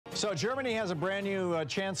So Germany has a brand new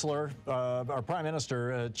chancellor, or prime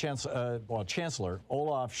minister, Chancellor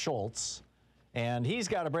Olaf Scholz, and he's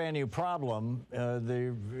got a brand new problem.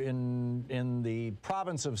 In the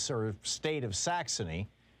province of state of Saxony,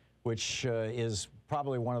 which is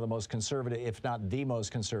probably one of the most conservative, if not the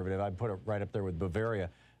most conservative. I'd put it right up there with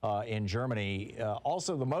Bavaria in Germany.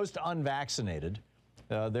 Also the most unvaccinated.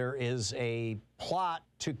 There is a plot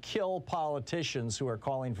to kill politicians who are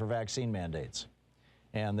calling for vaccine mandates.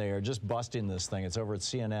 And they are just busting this thing. It's over at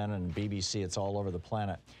CNN and BBC. It's all over the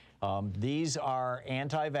planet. These are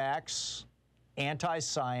anti-vax,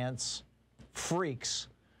 anti-science freaks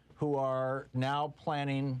who are now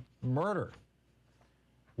planning murder.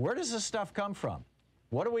 Where does this stuff come from?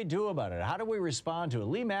 What do we do about it? How do we respond to it?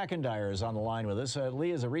 Lee McIntyre is on the line with us.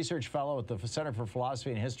 Lee is a research fellow at the Center for Philosophy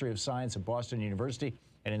and History of Science at Boston University,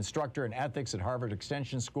 an instructor in ethics at Harvard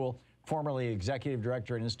Extension School, formerly executive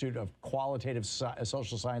director at Institute of Qualitative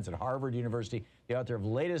Social Science at Harvard University, the author of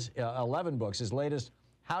 11 books. His latest,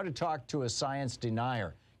 How to Talk to a Science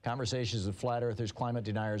Denier, Conversations with Flat Earthers, Climate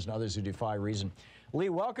Deniers, and Others Who Defy Reason. Lee,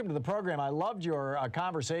 welcome to the program. I loved your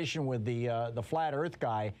conversation with the Flat Earth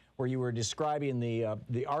guy, where you were describing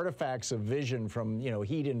the artifacts of vision from,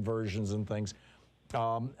 heat inversions and things.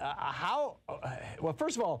 Well,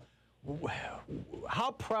 first of all,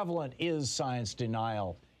 how prevalent is science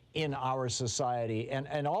denial in our society?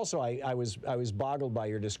 And also, I was boggled by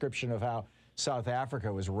your description of how South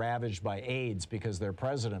Africa was ravaged by AIDS because their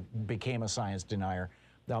president became a science denier.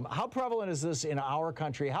 How prevalent is this in our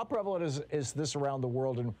country? How prevalent is this around the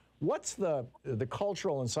world? And what's the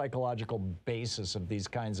cultural and psychological basis of these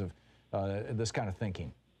kinds of this kind of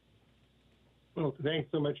thinking? Well, thanks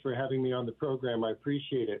so much for having me on the program. I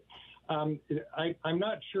appreciate it. I'm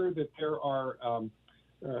not sure that there are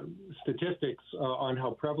statistics on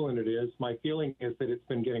how prevalent it is. My feeling is that it's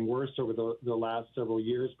been getting worse over the last several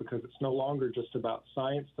years because it's no longer just about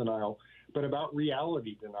science denial, but about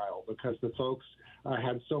reality denial, because the folks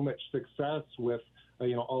had so much success with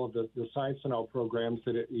all of the science denial programs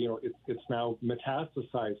that it's now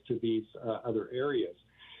metastasized to these other areas.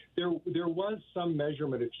 There was some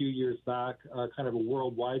measurement a few years back, kind of a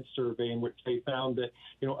worldwide survey, in which they found that,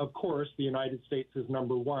 of course, the United States is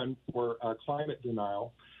number one for climate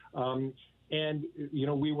denial. And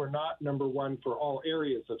we were not number one for all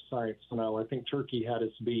areas of science denial. I think Turkey had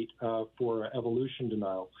us beat for evolution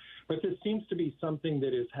denial. But this seems to be something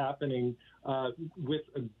that is happening with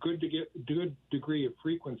a good degree of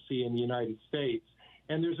frequency in the United States.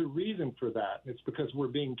 And there's a reason for that. It's because we're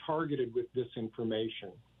being targeted with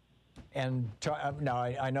disinformation. And now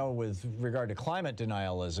I know with regard to climate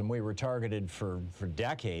denialism, we were targeted for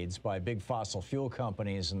decades by big fossil fuel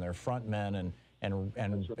companies and their front men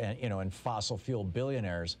and fossil fuel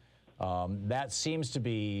billionaires. That seems to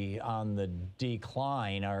be on the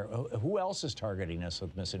decline. Who else is targeting us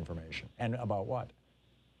with misinformation, and about what?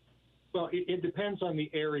 Well, it depends on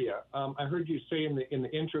the area. I heard you say in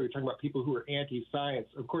the intro, you're talking about people who are anti-science.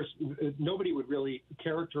 Of course, nobody would really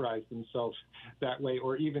characterize themselves that way,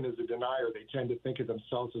 or even as a denier. They tend to think of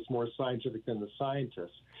themselves as more scientific than the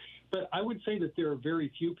scientists. But I would say that there are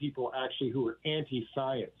very few people actually who are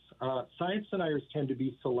anti-science. Science deniers tend to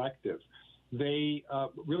be selective. They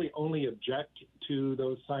really only object to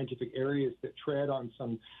those scientific areas that tread on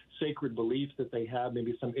some sacred belief that they have,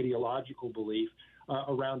 maybe some ideological belief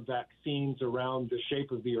around vaccines, around the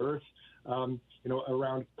shape of the earth,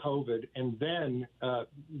 around COVID. And then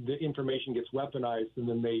the information gets weaponized, and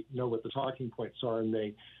then they know what the talking points are, and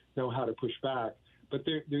they know how to push back. But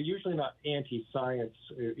they're usually not anti-science,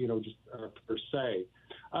 just per se.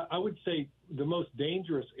 I would say the most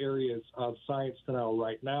dangerous areas of science denial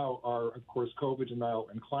right now are, of course, COVID denial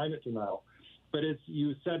and climate denial. But as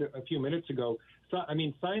you said a few minutes ago,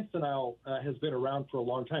 science denial has been around for a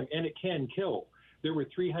long time, and it can kill. There were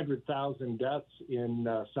 300,000 deaths in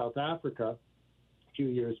South Africa a few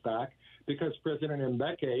years back because President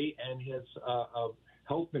Mbeki and his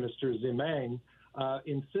health minister, Zimang,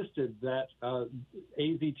 insisted that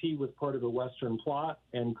AZT was part of the Western plot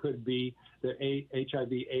and could be that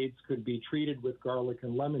HIV/AIDS could be treated with garlic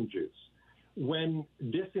and lemon juice. When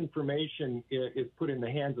disinformation is put in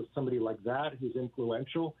the hands of somebody like that who's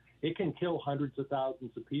influential, it can kill hundreds of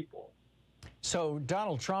thousands of people. So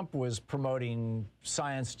Donald Trump was promoting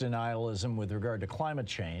science denialism with regard to climate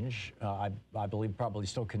change. I believe probably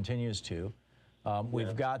still continues to.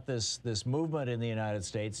 We've got this movement in the United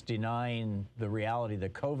States denying the reality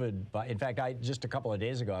that COVID. In fact, just a couple of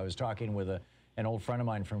days ago, I was talking with an old friend of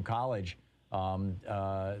mine from college,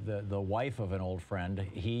 the wife of an old friend.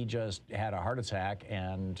 He just had a heart attack,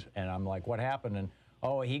 and I'm like, what happened? And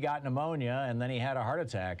oh, he got pneumonia and then he had a heart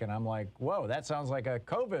attack. And I'm like, whoa, that sounds like a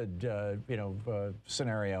COVID,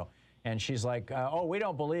 scenario. And she's like, oh, we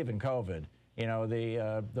don't believe in COVID. You know,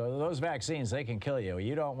 those vaccines, they can kill you.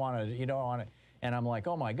 You don't want to. And I'm like,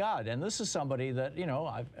 oh my God. And this is somebody that, you know,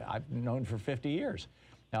 I've known for 50 years.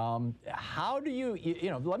 How do you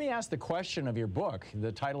let me ask the question of your book,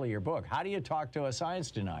 the title of your book. How do you talk to a science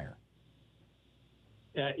denier?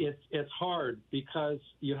 It's hard because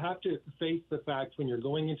you have to face the fact when you're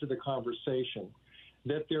going into the conversation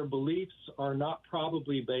that their beliefs are not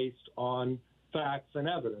probably based on facts and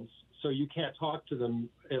evidence. So you can't talk to them,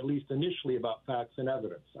 at least initially, about facts and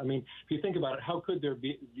evidence. I mean, if you think about it, how could their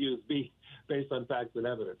views be based on facts and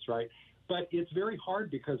evidence, right? But it's very hard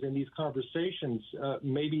because in these conversations,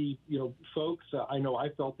 maybe, you know, folks, I know I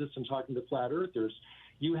felt this in talking to flat earthers,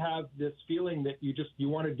 you have this feeling that you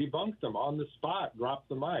want to debunk them on the spot, drop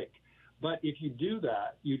the mic. But if you do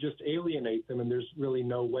that, you just alienate them, and there's really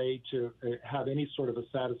no way to have any sort of a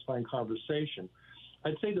satisfying conversation.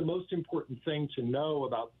 I'd say the most important thing to know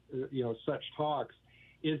about, such talks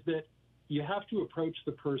is that you have to approach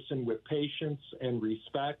the person with patience and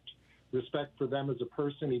respect for them as a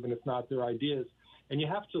person, even if not their ideas. And you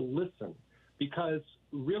have to listen because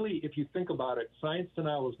really, if you think about it, science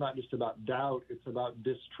denial is not just about doubt, it's about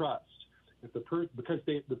distrust. Because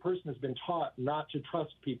the person has been taught not to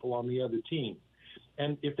trust people on the other team.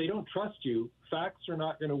 And if they don't trust you, facts are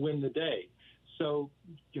not going to win the day. So,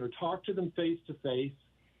 talk to them face to face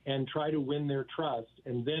and try to win their trust.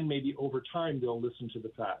 And then maybe over time, they'll listen to the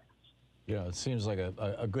facts. Yeah, it seems like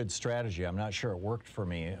a good strategy. I'm not sure it worked for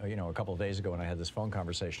me, a couple of days ago when I had this phone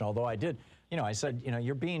conversation. Although I did, I said,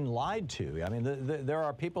 you're being lied to. I mean, there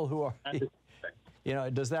are people who are,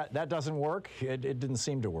 does that doesn't work? It didn't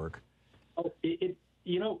seem to work. Oh, it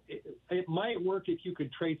might work if you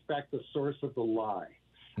could trace back the source of the lie.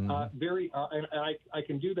 And I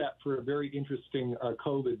can do that for a very interesting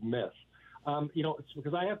COVID myth. It's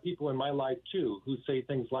because I have people in my life too who say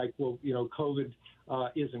things like, well, COVID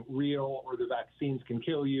isn't real, or the vaccines can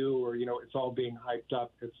kill you, or it's all being hyped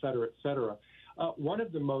up, et cetera, et cetera. One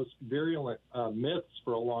of the most virulent myths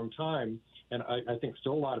for a long time, and I think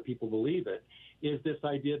still a lot of people believe it, is this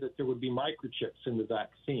idea that there would be microchips in the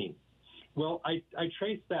vaccine. Well, I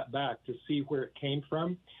traced that back to see where it came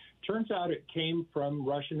from. Turns out it came from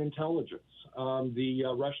Russian intelligence. The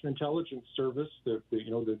Russian intelligence service that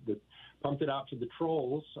pumped it out to the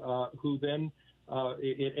trolls, who then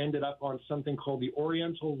it ended up on something called the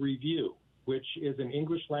Oriental Review, which is an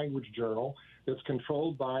English language journal that's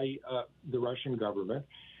controlled by the Russian government.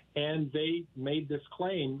 And they made this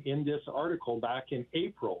claim in this article back in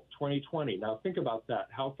April 2020. Now, think about that.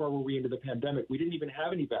 How far were we into the pandemic? We didn't even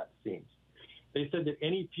have any vaccines. They said that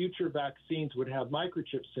any future vaccines would have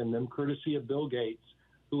microchips in them, courtesy of Bill Gates,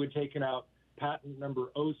 who had taken out patent number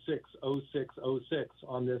 060606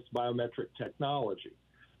 on this biometric technology.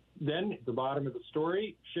 Then at the bottom of the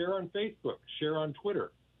story, share on Facebook, share on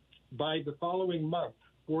Twitter. By the following month,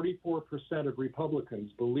 44% of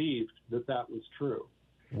Republicans believed that that was true.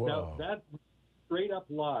 Whoa. Now, that straight up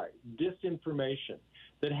lie, disinformation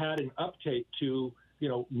that had an uptake to,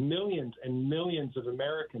 millions and millions of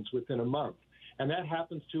Americans within a month. And that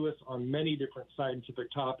happens to us on many different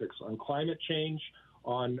scientific topics, on climate change,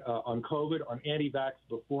 on COVID, on anti-vax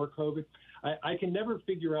before COVID. I can never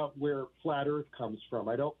figure out where flat Earth comes from.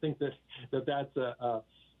 I don't think that's a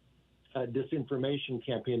disinformation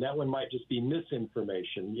campaign. That one might just be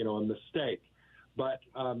misinformation, a mistake. But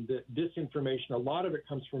the disinformation, a lot of it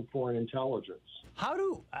comes from foreign intelligence.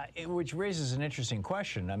 Which raises an interesting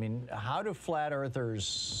question. I mean, how do flat earthers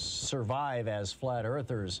survive as flat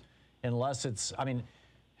earthers unless it's,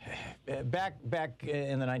 back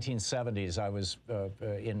in the 1970s, I was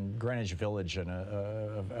in Greenwich Village, and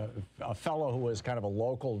a fellow who was kind of a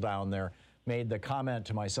local down there made the comment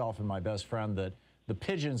to myself and my best friend that the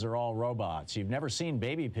pigeons are all robots. You've never seen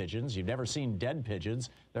baby pigeons. You've never seen dead pigeons.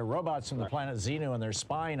 They're robots from the planet Xenu, and they're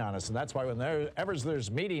spying on us. And that's why whenever there's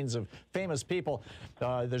meetings of famous people,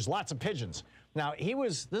 there's lots of pigeons. Now,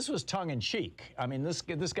 this was tongue-in-cheek. I mean, this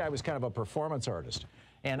guy was kind of a performance artist.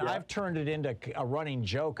 And I've turned it into a running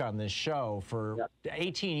joke on this show for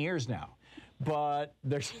 18 years now. But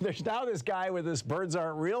there's now this guy with this birds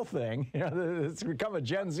aren't real thing. It's become a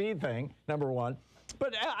Gen Z thing, number one.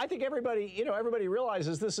 But I think everybody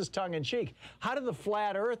realizes this is tongue-in-cheek. How do the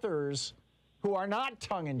flat earthers, who are not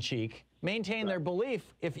tongue-in-cheek, maintain their belief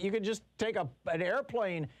if you could just take an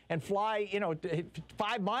airplane and fly,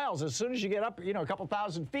 5 miles? As soon as you get up, a couple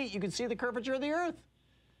thousand feet, you can see the curvature of the Earth.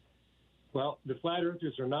 Well, the flat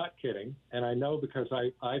earthers are not kidding, and I know because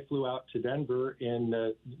I flew out to Denver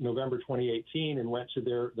in November 2018 and went to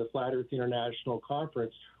the Flat Earth International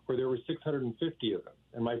Conference where there were 650 of them.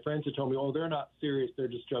 And my friends had told me, oh, they're not serious, they're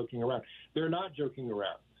just joking around. They're not joking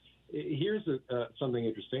around. Here's something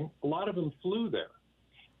interesting. A lot of them flew there.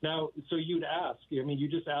 Now, so you'd ask, I mean, you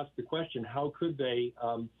just asked the question, how could they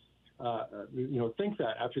think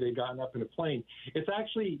that after they'd gotten up in a plane? It's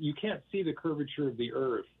actually, you can't see the curvature of the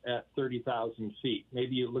Earth at 30,000 feet.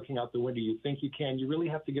 Maybe you're looking out the window, you think you can. You really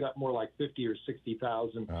have to get up more like 50 or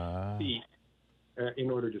 60,000 feet in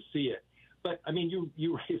order to see it. But, I mean,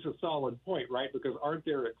 you raise a solid point, right? Because aren't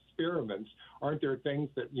there experiments, aren't there things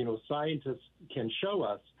that, scientists can show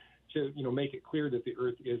us to, make it clear that the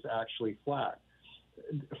Earth is actually flat?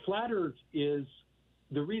 Flat Earth is,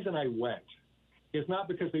 the reason I went is not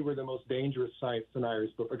because they were the most dangerous science deniers,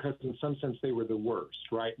 but because in some sense they were the worst,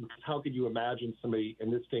 right? Because how could you imagine somebody in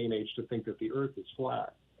this day and age to think that the Earth is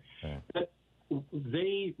flat? Okay. But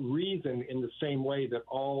they reason in the same way that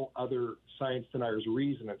all other science deniers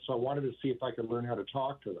reason it. So I wanted to see if I could learn how to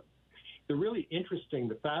talk to them. The really interesting,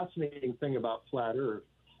 the fascinating thing about flat Earth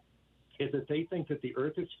is that they think that the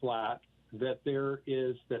Earth is flat, that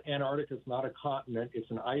Antarctica is not a continent, it's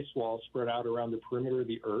an ice wall spread out around the perimeter of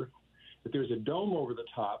the Earth, that there's a dome over the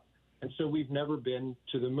top, and so we've never been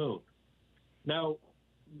to the moon. Now,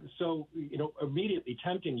 so, immediately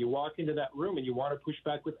tempting, you walk into that room and you want to push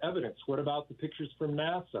back with evidence. What about the pictures from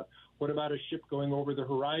NASA? What about a ship going over the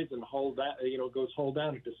horizon, hull goes hull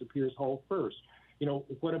down, it disappears hull first?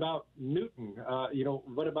 What about Newton?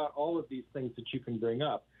 What about all of these things that you can bring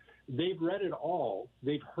up? They've read it all,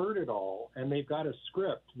 they've heard it all, and they've got a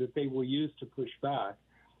script that they will use to push back.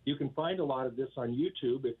 You can find a lot of this on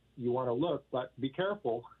YouTube if you want to look, but be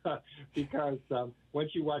careful because once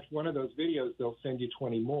you watch one of those videos, they'll send you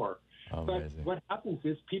 20 more. But what happens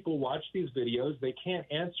is people watch these videos, they can't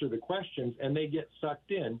answer the questions, and they get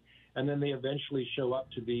sucked in, and then they eventually show up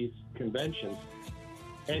to these conventions.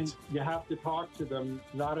 And you have to talk to them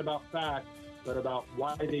not about facts, but about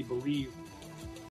why they believe